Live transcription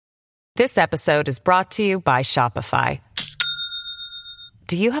This episode is brought to you by Shopify.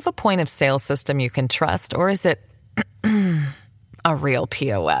 Do you have a point of sale system you can trust, or is it a real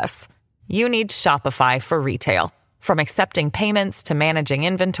POS? You need Shopify for retail. From accepting payments to managing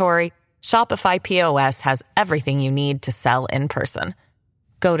inventory, Shopify POS has everything you need to sell in person.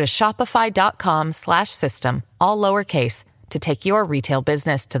 Go to shopify.com/system, all lowercase, to take your retail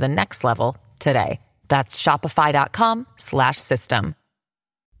business to the next level today. That's shopify.com/system.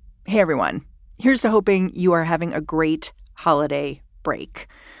 Hey everyone, here's to hoping you are having a great holiday break.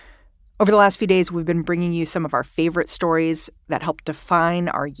 Over the last few days, we've been bringing you some of our favorite stories that help define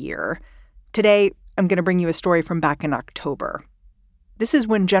our year. Today, I'm going to bring you a story from back in October. This is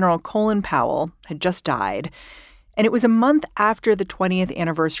when General Colin Powell had just died, and it was a month after the 20th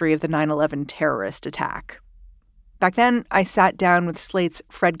anniversary of the 9/11 terrorist attack. Back then, I sat down with Slate's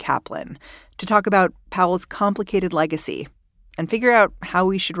Fred Kaplan to talk about Powell's complicated legacy and figure out how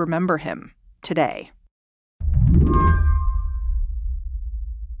we should remember him today.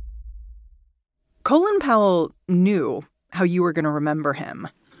 Colin Powell knew how you were going to remember him.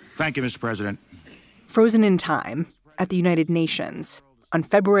 Thank you, Mr. President. Frozen in time at the United Nations on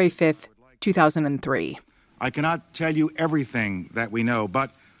February 5th, 2003. I cannot tell you everything that we know,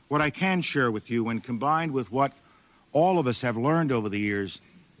 but what I can share with you, when combined with what all of us have learned over the years,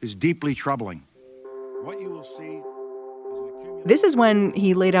 is deeply troubling. What you will see... This is when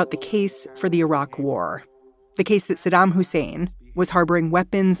he laid out the case for the Iraq War, the case that Saddam Hussein was harboring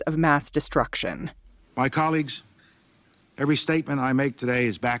weapons of mass destruction. My colleagues, every statement I make today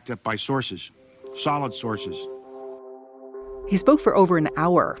is backed up by sources, solid sources. He spoke for over an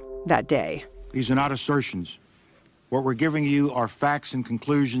hour that day. These are not assertions. What we're giving you are facts and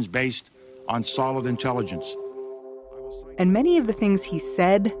conclusions based on solid intelligence. And many of the things he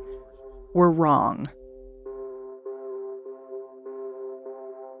said were wrong.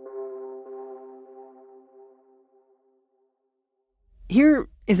 Here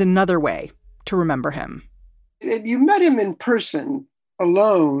is another way to remember him. If you met him in person,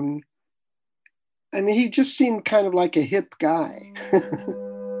 alone, I mean, he just seemed kind of like a hip guy.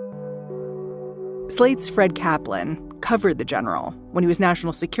 Slate's Fred Kaplan covered the general when he was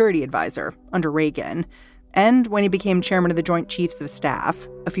National Security Advisor under Reagan, and when he became chairman of the Joint Chiefs of Staff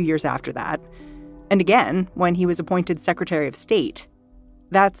a few years after that, and again when he was appointed Secretary of State.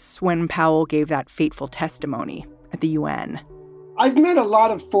 That's when Powell gave that fateful testimony at the UN. I've met a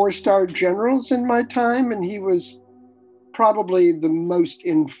lot of four-star generals in my time, and he was probably the most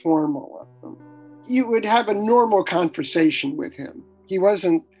informal of them. You would have a normal conversation with him. He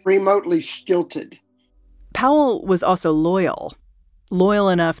wasn't remotely stilted. Powell was also loyal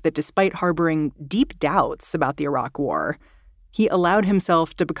enough that despite harboring deep doubts about the Iraq War, he allowed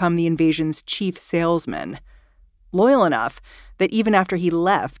himself to become the invasion's chief salesman. Loyal enough that even after he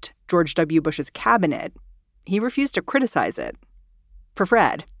left George W. Bush's cabinet, he refused to criticize it. For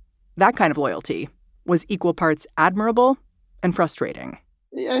Fred, that kind of loyalty was equal parts admirable and frustrating.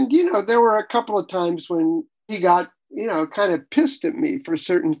 And, there were a couple of times when he got, kind of pissed at me for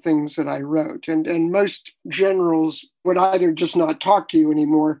certain things that I wrote. And most generals would either just not talk to you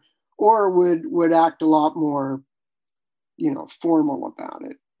anymore or would act a lot more, formal about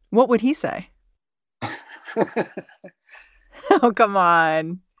it. What would he say? Oh, come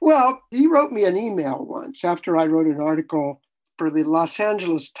on. Well, he wrote me an email once after I wrote an article for the Los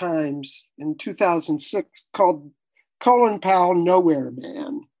Angeles Times in 2006 called Colin Powell, Nowhere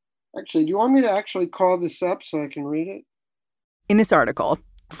Man. Actually, do you want me to actually call this up so I can read it? In this article,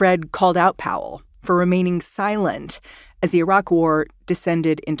 Fred called out Powell for remaining silent as the Iraq War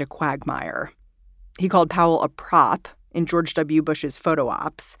descended into quagmire. He called Powell a prop in George W. Bush's photo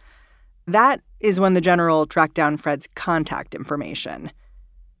ops. That is when the general tracked down Fred's contact information.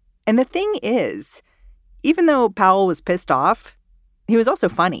 And the thing is, even though Powell was pissed off, he was also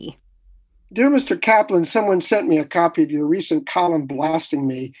funny. Dear Mr. Kaplan, someone sent me a copy of your recent column blasting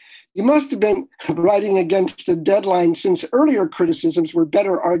me. You must have been writing against the deadline since earlier criticisms were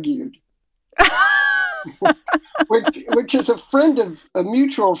better argued. which is a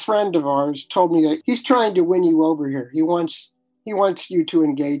mutual friend of ours told me that he's trying to win you over here. He wants you to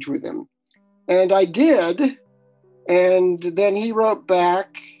engage with him. And I did. And then he wrote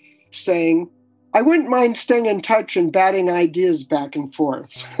back saying, I wouldn't mind staying in touch and batting ideas back and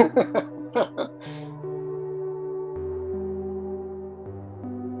forth. I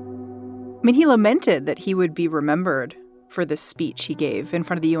mean, he lamented that he would be remembered for this speech he gave in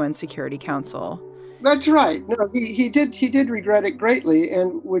front of the UN Security Council. That's right. No, he did regret it greatly,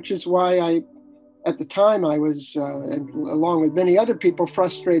 and which is why at the time I was, along with many other people,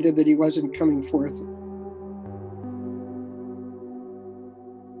 frustrated that he wasn't coming forth.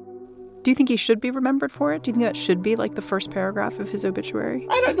 Do you think he should be remembered for it? Do you think that should be like the first paragraph of his obituary?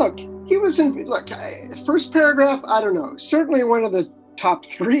 I don't look. He was in first paragraph. I don't know. Certainly one of the top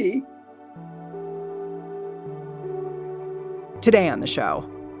 3. Today on the show,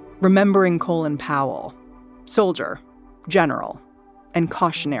 remembering Colin Powell, soldier, general, and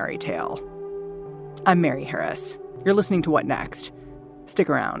cautionary tale. I'm Mary Harris. You're listening to What Next? Stick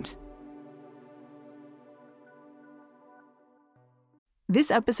around.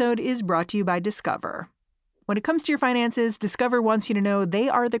 This episode is brought to you by Discover. When it comes to your finances, Discover wants you to know they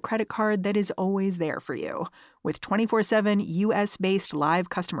are the credit card that is always there for you. With 24/7 U.S.-based live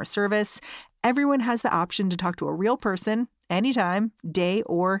customer service, everyone has the option to talk to a real person anytime, day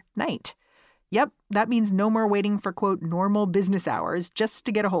or night. Yep, that means no more waiting for, quote, normal business hours just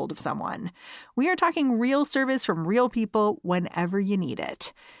to get a hold of someone. We are talking real service from real people whenever you need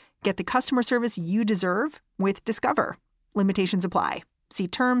it. Get the customer service you deserve with Discover. Limitations apply. See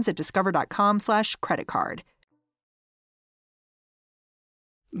terms at discover.com/creditcard.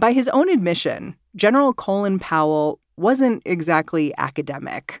 By his own admission, General Colin Powell wasn't exactly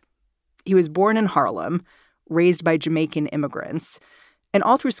academic. He was born in Harlem, raised by Jamaican immigrants, and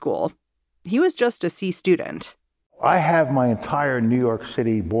all through school, he was just a C student. I have my entire New York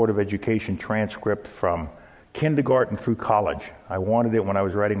City Board of Education transcript from kindergarten through college. I wanted it when I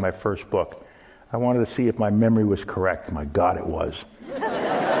was writing my first book. I wanted to see if my memory was correct. My God, it was.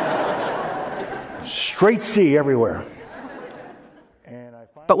 Straight C everywhere.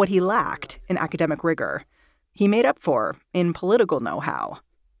 But what he lacked in academic rigor, he made up for in political know-how.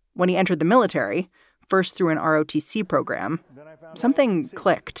 When he entered the military, first through an ROTC program, something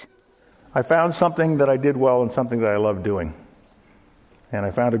clicked. I found something that I did well and something that I loved doing. And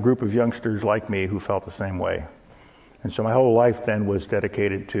I found a group of youngsters like me who felt the same way. And so my whole life then was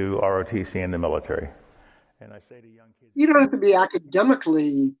dedicated to ROTC and the military. And I say to young kids, you don't have to be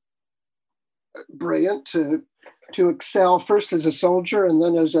academically brilliant to excel first as a soldier and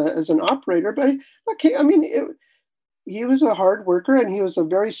then as an operator. But he was a hard worker and he was a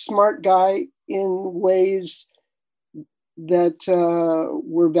very smart guy in ways that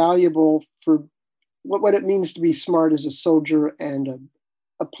were valuable for what it means to be smart as a soldier and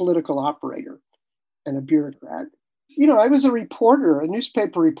a political operator and a bureaucrat. You know, I was a reporter, a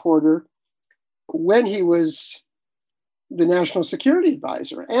newspaper reporter, when he was the National Security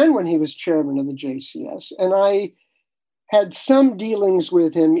Advisor and when he was chairman of the JCS. And I had some dealings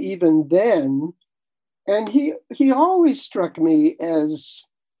with him even then. And he always struck me as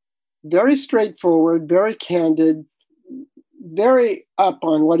very straightforward, very candid, very up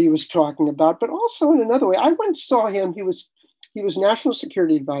on what he was talking about, but also in another way. I once saw him, he was National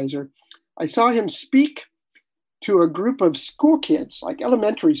Security Advisor. I saw him speak to a group of school kids, like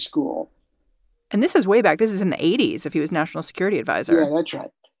elementary school. And this is way back. This is in the 80s if he was National Security Advisor. Yeah, that's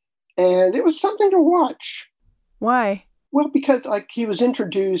right. And it was something to watch. Why? Well, because he was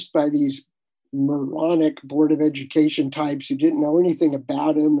introduced by these moronic Board of Education types who didn't know anything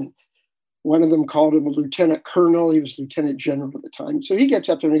about him. And one of them called him a lieutenant colonel. He was lieutenant general at the time. So he gets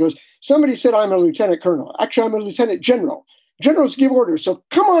up there and he goes, somebody said I'm a lieutenant colonel. Actually, I'm a lieutenant general. Generals give orders. So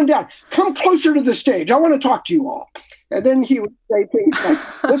come on down. Come closer to the stage. I want to talk to you all. And then he would say things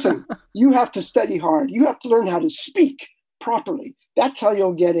like, listen, you have to study hard. You have to learn how to speak properly. That's how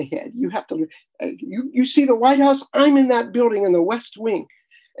you'll get ahead. You have to, you see the White House? I'm in that building in the West Wing.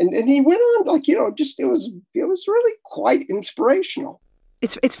 And he went on it was really quite inspirational.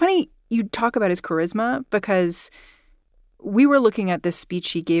 It's funny you talk about his charisma because we were looking at this speech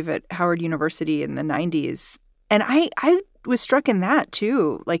he gave at Howard University in the 90s. And I was struck in that,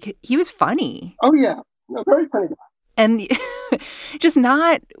 too. Like, he was funny. Oh, yeah. No, very funny guy. And just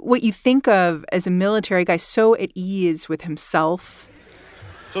not what you think of as a military guy, so at ease with himself.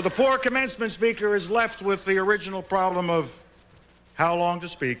 So the poor commencement speaker is left with the original problem of how long to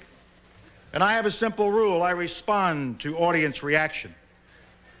speak. And I have a simple rule. I respond to audience reaction.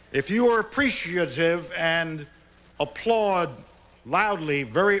 If you are appreciative and applaud loudly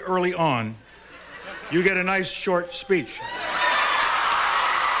very early on, you get a nice short speech.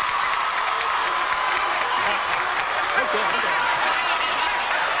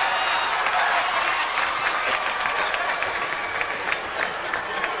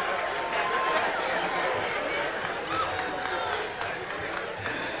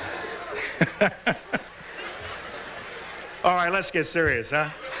 All right, let's get serious, huh?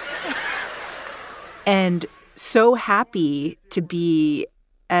 And so happy to be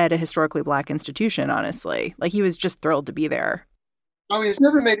at a historically Black institution, honestly. Like, he was just thrilled to be there. Oh, he's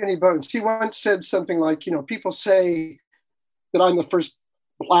never made any bones. He once said something like, people say that I'm the first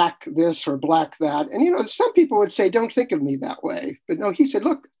Black this or Black that. And, some people would say, don't think of me that way. But no, he said,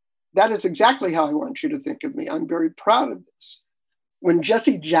 look, that is exactly how I want you to think of me. I'm very proud of this. When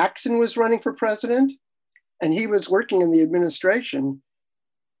Jesse Jackson was running for president and he was working in the administration,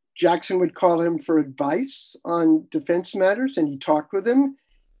 Jackson would call him for advice on defense matters, and he talked with him.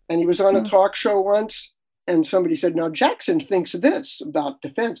 And he was on a talk show once, and somebody said, now Jackson thinks this about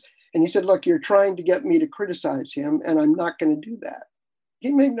defense. And he said, look, you're trying to get me to criticize him, and I'm not going to do that.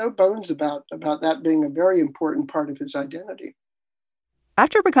 He made no bones about that being a very important part of his identity.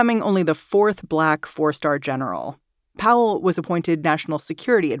 After becoming only the fourth Black four-star general, Powell was appointed National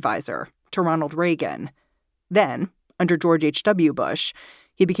Security Advisor to Ronald Reagan. Then, under George H.W. Bush,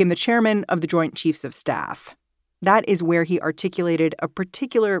 he became the chairman of the Joint Chiefs of Staff. That is where he articulated a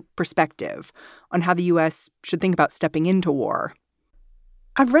particular perspective on how the U.S. should think about stepping into war.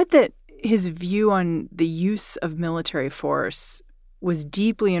 I've read that his view on the use of military force was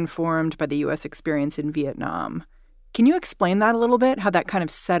deeply informed by the U.S. experience in Vietnam. Can you explain that a little bit, how that kind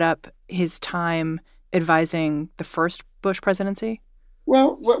of set up his time advising the first Bush presidency?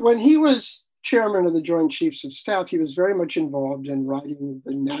 Well, when he was chairman of the Joint Chiefs of Staff, he was very much involved in writing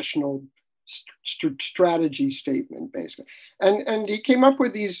the national strategy statement, basically. And he came up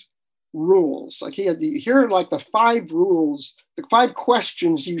with these rules. Like here are like the 5 rules, the 5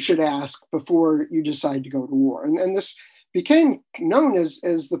 questions you should ask before you decide to go to war. And this became known as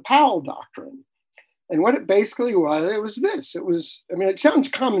the Powell Doctrine. And what it basically was this. It was, I mean, it sounds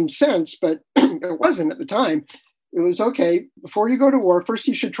common sense, but it wasn't at the time. It was, okay, before you go to war, first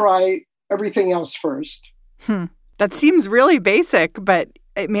you should try everything else first. That seems really basic, but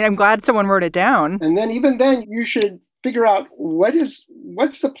I mean, I'm glad someone wrote it down. And then even then, you should figure out what's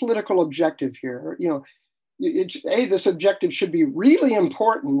the political objective here. You know, A, this objective should be really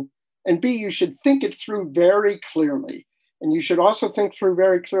important, and B, you should think it through very clearly. And you should also think through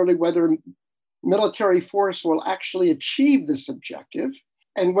very clearly whether military force will actually achieve this objective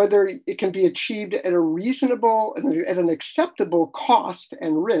and whether it can be achieved at a reasonable, at an acceptable cost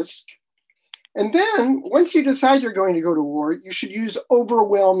and risk. And then once you decide you're going to go to war, you should use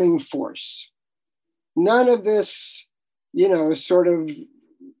overwhelming force. None of this, sort of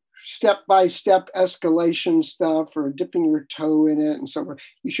step-by-step escalation stuff or dipping your toe in it and so forth.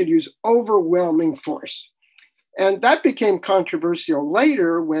 You should use overwhelming force. And that became controversial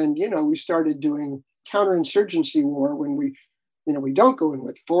later when, we started doing counterinsurgency war, when we don't go in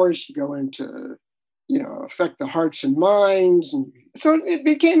with force, you go into, affect the hearts and minds. And so it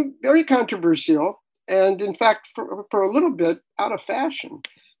became very controversial and, in fact, for a little bit out of fashion.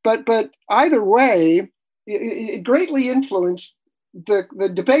 But either way, it greatly influenced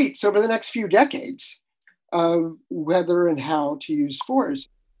the debates over the next few decades of whether and how to use force.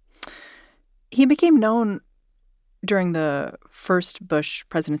 He became known during the first Bush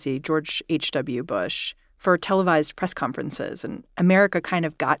presidency, George H.W. Bush, for televised press conferences, and America kind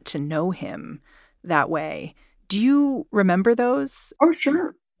of got to know him that way. Do you remember those? Oh,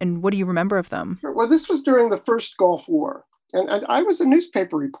 sure. And what do you remember of them? Sure. Well, this was during the first Gulf War, and I was a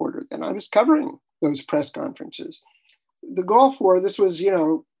newspaper reporter then. I was covering those press conferences. The Gulf War, this was,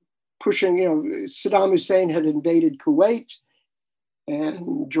 pushing, Saddam Hussein had invaded Kuwait.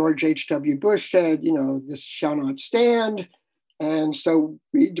 And George H.W. Bush said, this shall not stand. And so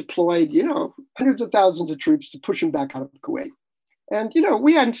we deployed, hundreds of thousands of troops to push him back out of Kuwait. And,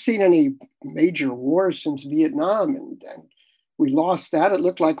 we hadn't seen any major wars since Vietnam. And we lost that. It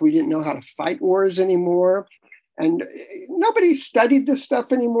looked like we didn't know how to fight wars anymore. And nobody studied this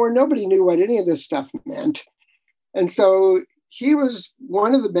stuff anymore. Nobody knew what any of this stuff meant. And so he was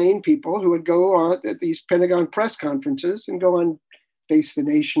one of the main people who would go on at these Pentagon press conferences and go on Face the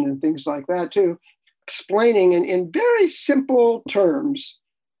Nation and things like that too, explaining in very simple terms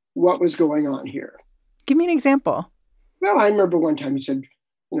what was going on here. Give me an example. Well, I remember one time he said,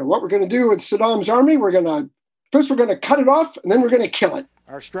 what we're going to do with Saddam's army, we're going to cut it off and then we're going to kill it.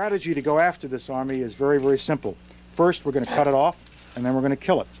 Our strategy to go after this army is very, very simple. First, we're going to cut it off and then we're going to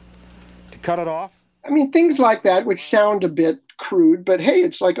kill it. To cut it off. I mean, things like that, which sound a bit crude, but hey,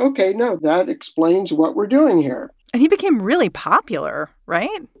 it's like, okay, no, that explains what we're doing here. And he became really popular, right?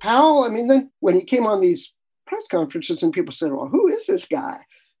 Powell, then when he came on these press conferences and people said, well, who is this guy?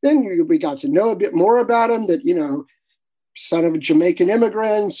 Then we got to know a bit more about him, that, son of Jamaican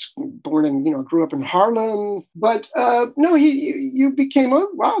immigrants, born in, grew up in Harlem. But no, you became,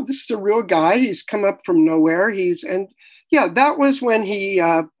 wow, this is a real guy. He's come up from nowhere. That was when he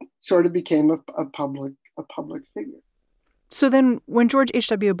sort of became a public figure. So then when George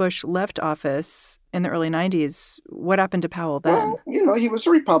H.W. Bush left office in the early 90s, what happened to Powell then? Well, he was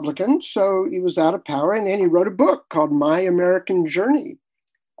a Republican, so he was out of power. And then he wrote a book called My American Journey,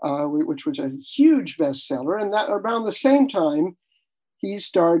 which was a huge bestseller. And that around the same time, he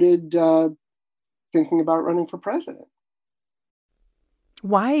started thinking about running for president.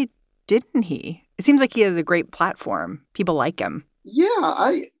 Why didn't he? It seems like he has a great platform. People like him. Yeah,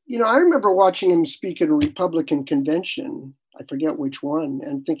 I remember watching him speak at a Republican convention. I forget which one,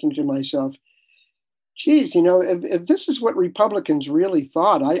 and thinking to myself, geez, if this is what Republicans really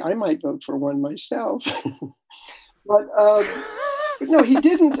thought, I might vote for one myself. But no, he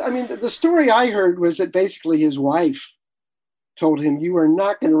didn't. I mean, the story I heard was that basically his wife told him, you are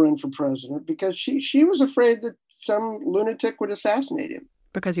not going to run for president, because she was afraid that some lunatic would assassinate him.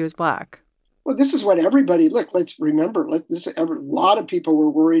 Because he was Black. Well, this is what everybody, let's remember, a lot of people were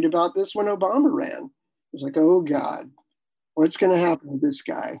worried about this when Obama ran. It was like, oh, God, what's going to happen with this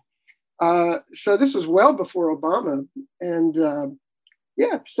guy? So this is well before Obama. And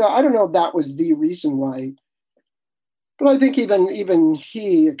so I don't know if that was the reason why. But I think even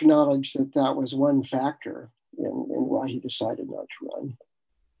he acknowledged that was one factor in why he decided not to run.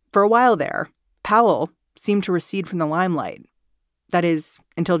 For a while there, Powell seemed to recede from the limelight. That is,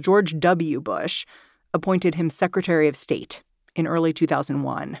 until George W. Bush appointed him Secretary of State in early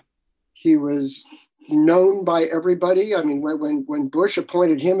 2001. He was known by everybody. I mean, when Bush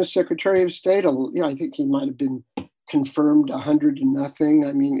appointed him as Secretary of State, I think he might have been confirmed 100-0.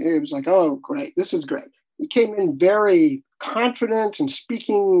 I mean, it was like, oh, great, this is great. He came in very confident and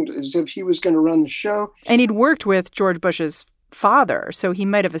speaking as if he was going to run the show. And he'd worked with George Bush's father, so he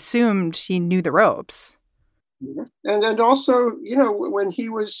might have assumed he knew the ropes. And also, when he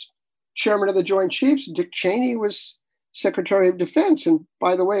was chairman of the Joint Chiefs, Dick Cheney was Secretary of Defense. And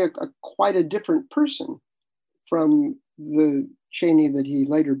by the way, quite a different person from the Cheney that he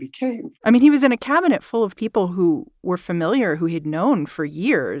later became. I mean, he was in a cabinet full of people who were familiar, who he'd known for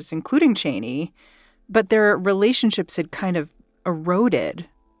years, including Cheney, but their relationships had kind of eroded.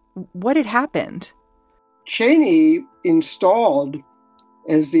 What had happened? Cheney installed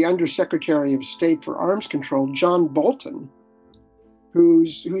as the Undersecretary of State for Arms Control, John Bolton,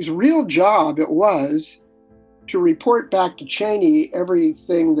 whose real job it was to report back to Cheney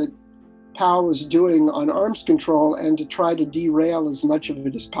everything that Powell was doing on arms control and to try to derail as much of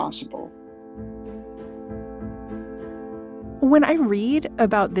it as possible. When I read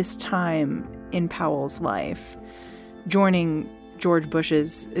about this time in Powell's life, joining George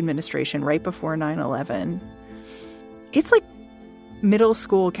Bush's administration right before 9/11, it's like middle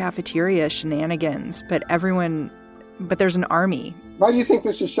school cafeteria shenanigans, but there's an army. Why do you think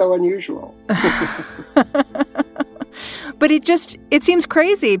this is so unusual? But it seems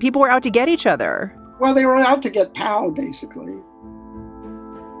crazy. People were out to get each other. Well, they were out to get Powell, basically.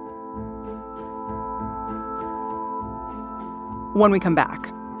 When we come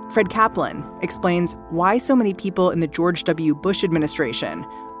back, Fred Kaplan explains why so many people in the George W. Bush administration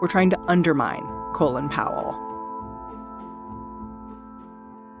were trying to undermine Colin Powell.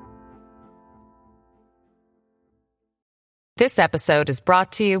 This episode is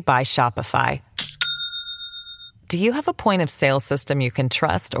brought to you by Shopify. Do you have a point of sale system you can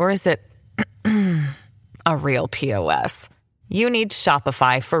trust, or is it a real POS? You need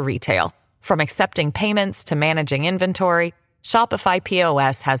Shopify for retail. From accepting payments to managing inventory, Shopify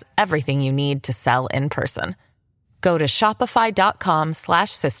POS has everything you need to sell in person. Go to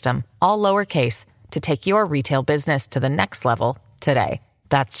shopify.com/system, all lowercase, to take your retail business to the next level today.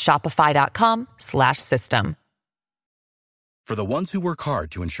 That's shopify.com/system. For the ones who work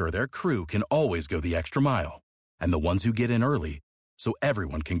hard to ensure their crew can always go the extra mile, and the ones who get in early so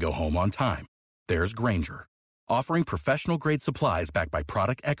everyone can go home on time, there's Grainger, offering professional-grade supplies backed by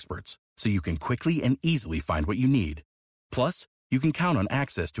product experts so you can quickly and easily find what you need. Plus, you can count on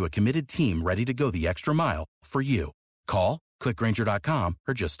access to a committed team ready to go the extra mile for you. Call, click Grainger.com,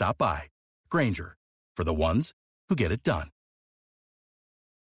 or just stop by. Grainger, for the ones who get it done.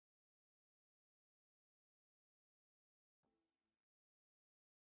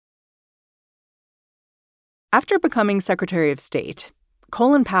 After becoming Secretary of State,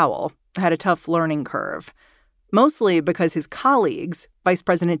 Colin Powell had a tough learning curve, mostly because his colleagues, Vice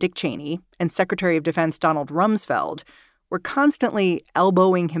President Dick Cheney and Secretary of Defense Donald Rumsfeld, were constantly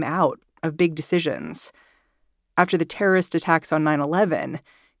elbowing him out of big decisions. After the terrorist attacks on 9/11,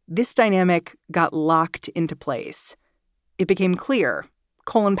 this dynamic got locked into place. It became clear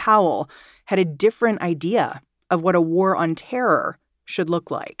Colin Powell had a different idea of what a war on terror should look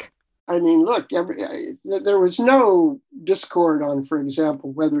like. I mean, look, there was no discord on, for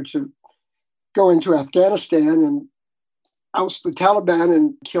example, whether to go into Afghanistan and oust the Taliban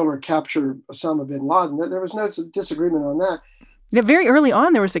and kill or capture Osama bin Laden. There was no disagreement on that. Yeah, very early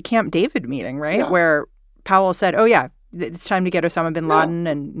on, there was a Camp David meeting, right? Yeah. Where Powell said, oh, yeah, it's time to get Osama bin Laden,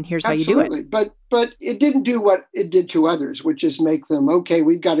 and here's how you do it. But it didn't do what it did to others, which is make them, okay,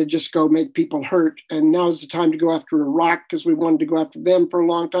 we've got to just go make people hurt. And now is the time to go after Iraq because we wanted to go after them for a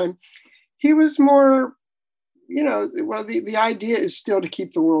long time. He was more, the idea is still to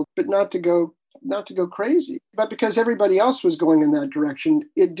keep the world, but not to go crazy. But because everybody else was going in that direction,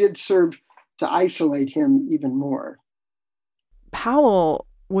 it did serve to isolate him even more. Powell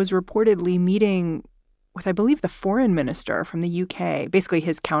was reportedly meeting with, I believe, the foreign minister from the UK, basically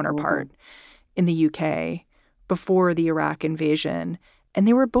his counterpart in the UK, before the Iraq invasion. And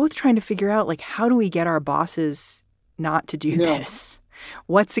they were both trying to figure out, like, how do we get our bosses not to do this?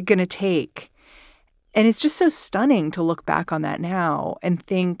 What's it going to take? And it's just so stunning to look back on that now and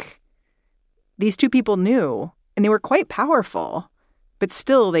think these two people knew, and they were quite powerful, but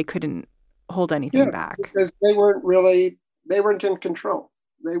still they couldn't hold anything back. Because they weren't in control.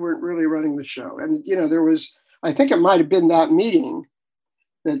 They weren't really running the show. And, there was, I think it might have been that meeting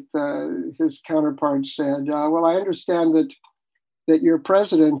that his counterpart said, well, I understand that your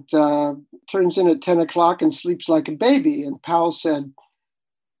president turns in at 10 o'clock and sleeps like a baby. And Powell said,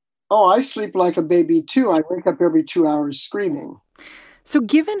 oh, I sleep like a baby too. I wake up every 2 hours screaming. So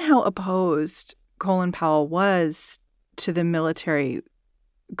given how opposed Colin Powell was to the military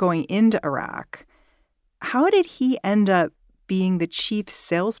going into Iraq, how did he end up being the chief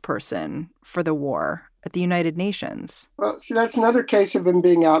salesperson for the war at the United Nations? Well, see, that's another case of him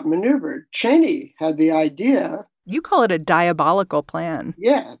being outmaneuvered. Cheney had the idea. You call it a diabolical plan.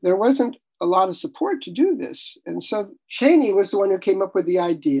 Yeah, there wasn't a lot of support to do this. And so Cheney was the one who came up with the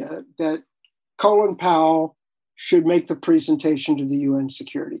idea that Colin Powell should make the presentation to the UN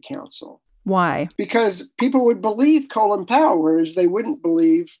Security Council. Why? Because people would believe Colin Powell, whereas they wouldn't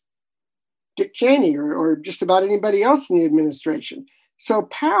believe Dick Cheney or just about anybody else in the administration. So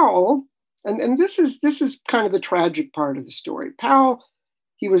Powell, and this is kind of the tragic part of the story. Powell,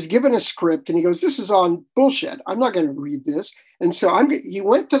 he was given a script and he goes, this is on bullshit. I'm not going to read this. And so he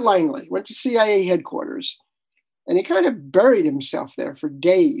went to Langley, went to CIA headquarters, and he kind of buried himself there for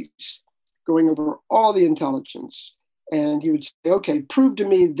days, going over all the intelligence. And he would say, okay, prove to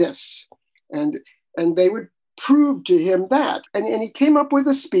me this. And they would prove to him that. And he came up with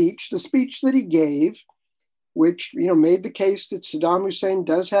the speech that he gave, which, made the case that Saddam Hussein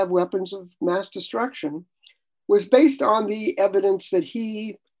does have weapons of mass destruction, was based on the evidence that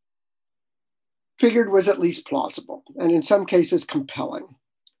he figured was at least plausible, and in some cases compelling.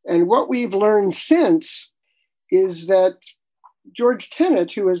 And what we've learned since is that George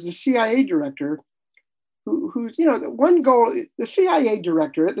Tenet, who was the CIA director, who's, the one goal, the CIA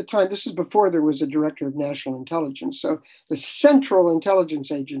director at the time, this is before there was a director of national intelligence. So the Central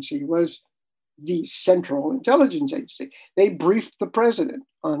Intelligence Agency was the Central Intelligence Agency. They briefed the president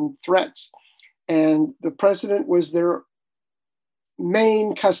on threats, and the president was their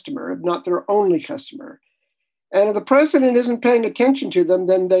main customer, if not their only customer. And if the president isn't paying attention to them,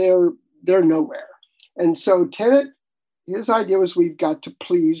 then they're nowhere. And so Tenet, his idea was, we've got to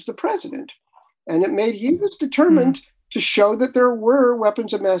please the president. And he was determined to show that there were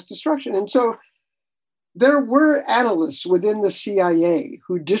weapons of mass destruction. And so there were analysts within the CIA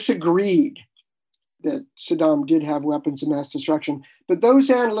who disagreed that Saddam did have weapons of mass destruction, but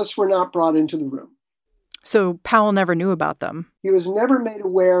those analysts were not brought into the room. So Powell never knew about them. He was never made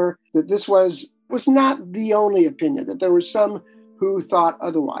aware that this was not the only opinion, that there were some who thought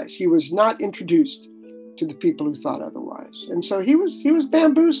otherwise. He was not introduced to the people who thought otherwise. And so he was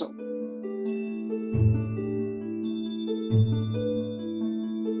bamboozled.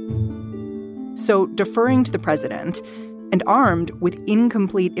 So deferring to the president and armed with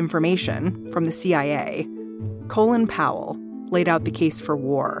incomplete information from the CIA, Colin Powell laid out the case for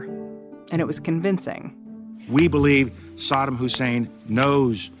war, and it was convincing. We believe Saddam Hussein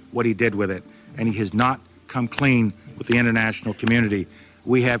knows what he did with it, and he has not come clean with the international community.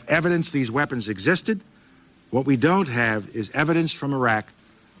 We have evidence these weapons existed. What we don't have is evidence from Iraq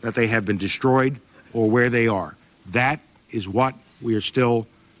that they have been destroyed or where they are. That is what we are still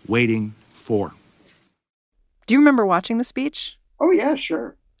waiting for. Do you remember watching the speech? Oh, yeah,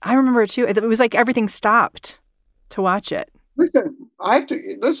 sure. I remember it too. It was like everything stopped to watch it. Listen,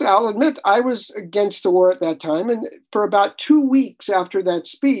 I'll admit, I was against the war at that time. And for about 2 weeks after that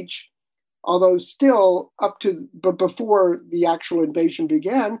speech, although still but before the actual invasion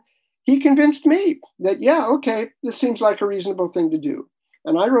began, he convinced me that, yeah, okay, this seems like a reasonable thing to do.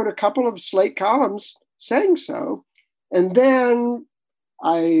 And I wrote a couple of Slate columns saying so. And then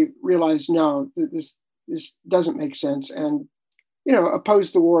I realized, no, this doesn't make sense. And,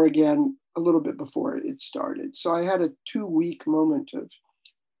 opposed the war again a little bit before it started. So I had a 2-week moment of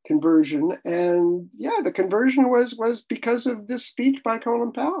conversion. And yeah, the conversion was because of this speech by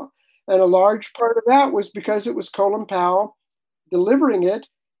Colin Powell. And a large part of that was because it was Colin Powell delivering it.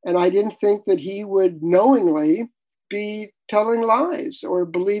 And I didn't think that he would knowingly be telling lies or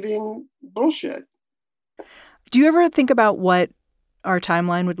believing bullshit. Do you ever think about what our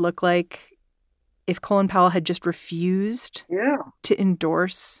timeline would look like if Colin Powell had just refused to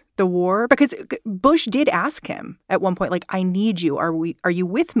endorse the war? Because Bush did ask him at one point, like, I need you. Are you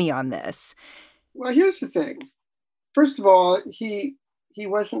with me on this? Well, here's the thing. First of all, he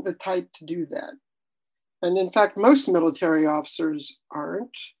wasn't the type to do that. And in fact, most military officers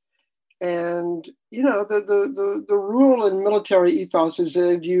aren't. And, you know, the rule in military ethos is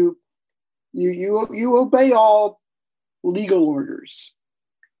that you obey all legal orders.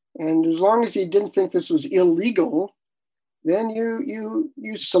 And as long as he didn't think this was illegal, then you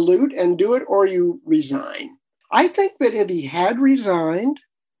salute and do it, or you resign. I think that if he had resigned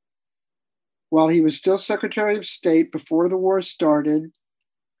while he was still Secretary of State before the war started,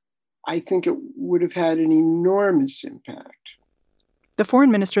 I think it would have had an enormous impact. The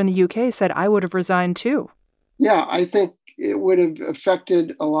foreign minister in the UK said, I would have resigned too. Yeah, I think it would have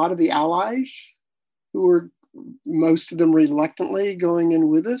affected a lot of the allies who were, most of them reluctantly, going in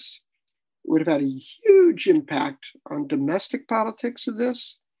with us. It would have had a huge impact on domestic politics of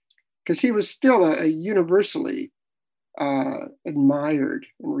this, because he was still a universally admired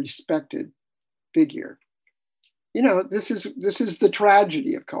and respected figure. You know, this is the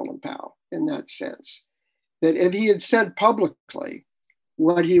tragedy of Colin Powell in that sense, that if he had said publicly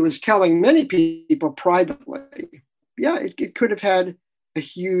what he was telling many people privately, yeah, it could have had a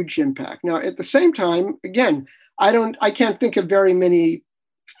huge impact. Now, at the same time, again, I can't think of very many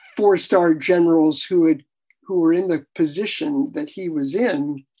 4-star generals who were in the position that he was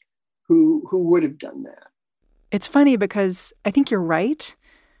in who would have done that. It's funny because I think you're right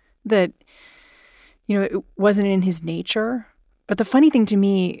that, you know, it wasn't in his nature. But the funny thing to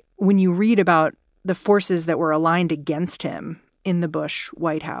me, when you read about the forces that were aligned against him in the Bush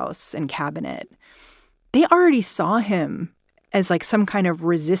White House and cabinet, they already saw him as like some kind of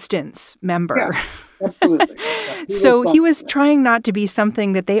resistance member. Yeah, absolutely. Yeah, so he was trying not to be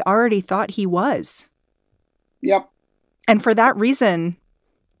something that they already thought he was. Yep. And for that reason,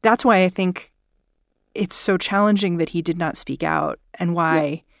 that's why I think it's so challenging that he did not speak out, and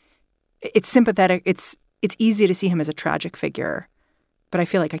why it's sympathetic. It's easy to see him as a tragic figure, but I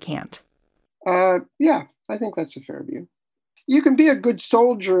feel like I can't. Yeah, I think that's a fair view. You can be a good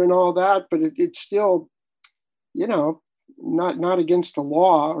soldier and all that, but it's still, you know, not against the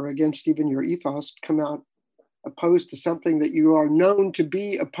law or against even your ethos to come out opposed to something that you are known to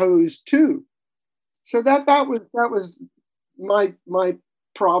be opposed to. So that was my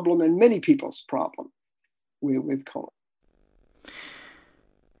problem and many people's problem with Colin.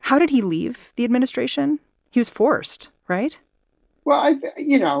 How did he leave the administration? He was forced, right? Well,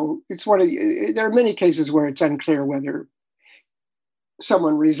 it's there are many cases where it's unclear whether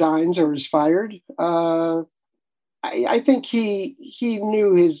someone resigns or is fired. I think he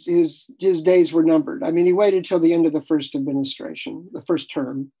knew his days were numbered. I mean, he waited till the end of the first administration, the first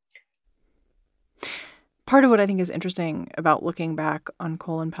term. Part of what I think is interesting about looking back on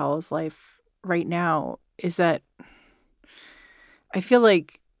Colin Powell's life right now is that I feel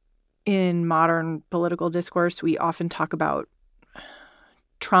like in modern political discourse, we often talk about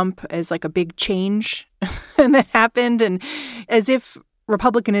Trump as like a big change that happened, and as if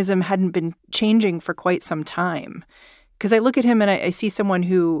Republicanism hadn't been changing for quite some time. Because I look at him and I see someone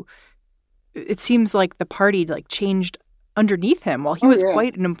who, it seems like the party like changed underneath him while he was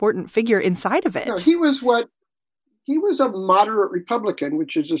quite an important figure inside of it. No, he was a moderate Republican,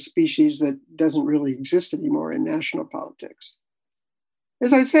 which is a species that doesn't really exist anymore in national politics.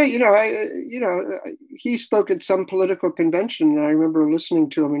 As I say, he spoke at some political convention, and I remember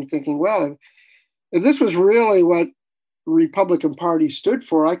listening to him and thinking, well, if this was really what the Republican Party stood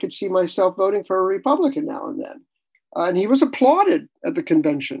for, I could see myself voting for a Republican now and then. And he was applauded at the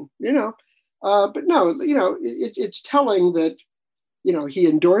convention, But no, it's telling that, he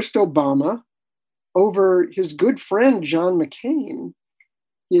endorsed Obama over his good friend, John McCain.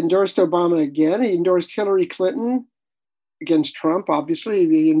 He endorsed Obama again. He endorsed Hillary Clinton against Trump, obviously.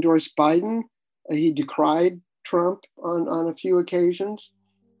 He endorsed Biden. He decried Trump on a few occasions.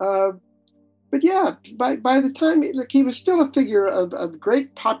 But yeah, by the time, he was still a figure of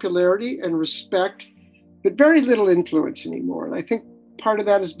great popularity and respect, but very little influence anymore. And I think part of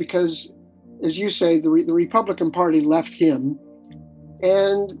that is because, as you say, the Republican Party left him.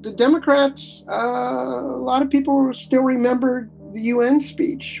 And the Democrats, a lot of people still remember the UN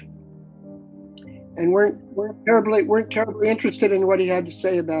speech. and weren't terribly interested in what he had to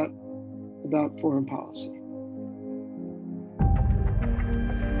say about foreign policy.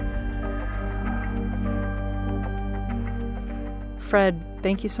 Fred,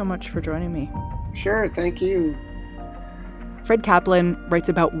 thank you so much for joining me. Sure, thank you. Fred Kaplan writes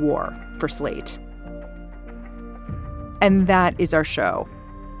about war for Slate. And that is our show.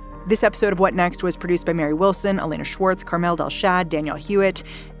 This episode of What Next was produced by Mary Wilson, Elena Schwartz, Carmel Delshad, Danielle Hewitt,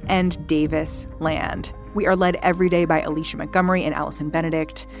 and Davis Land. We are led every day by Alicia Montgomery and Allison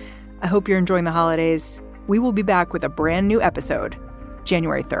Benedict. I hope you're enjoying the holidays. We will be back with a brand new episode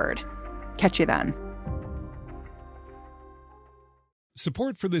January 3rd. Catch you then.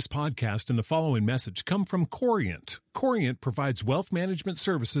 Support for this podcast and the following message come from Corient. Corient provides wealth management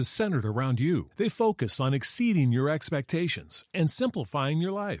services centered around you. They focus on exceeding your expectations and simplifying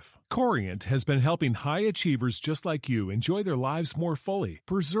your life. Corient has been helping high achievers just like you enjoy their lives more fully,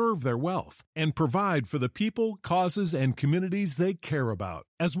 preserve their wealth, and provide for the people, causes, and communities they care about.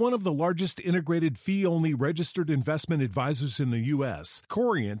 As one of the largest integrated fee-only registered investment advisors in the U.S.,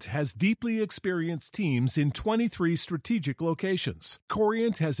 Corient has deeply experienced teams in 23 strategic locations.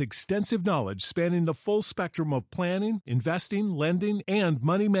 Corient has extensive knowledge spanning the full spectrum of planning, investing, lending, and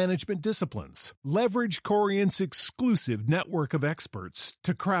money management disciplines. Leverage Corient's exclusive network of experts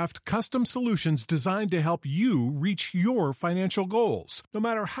to craft custom solutions designed to help you reach your financial goals, no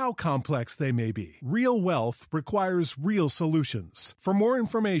matter how complex they may be. Real wealth requires real solutions. For more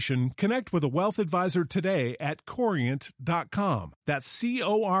information, connect with a wealth advisor today at Corient.com. That's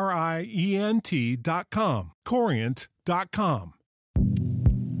Corient.com. Corient.com.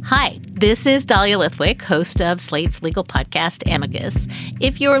 Hi, this is Dahlia Lithwick, host of Slate's legal podcast, Amicus.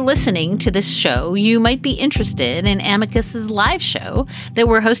 If you're listening to this show, you might be interested in Amicus's live show that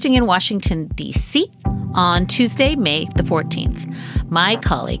we're hosting in Washington, D.C. on Tuesday, May the 14th. My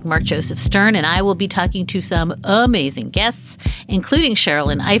colleague, Mark Joseph Stern, and I will be talking to some amazing guests, including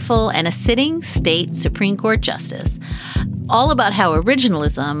Sherrilyn Ifill and a sitting state Supreme Court justice, all about how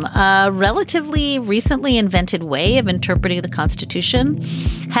originalism, a relatively recently invented way of interpreting the Constitution,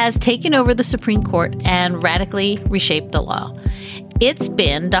 has taken over the Supreme Court and radically reshaped the law. It's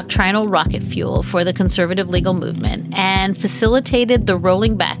been doctrinal rocket fuel for the conservative legal movement and facilitated the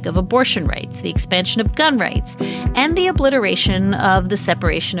rolling back of abortion rights, the expansion of gun rights, and the obliteration of the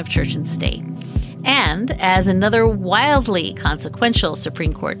separation of church and state. And as another wildly consequential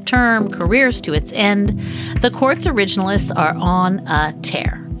Supreme Court term careers to its end, the court's originalists are on a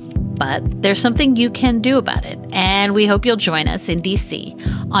tear. But there's something you can do about it, and we hope you'll join us in D.C.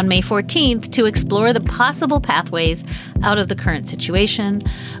 on May 14th to explore the possible pathways out of the current situation.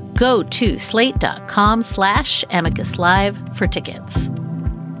 Go to slate.com/amicuslive for tickets.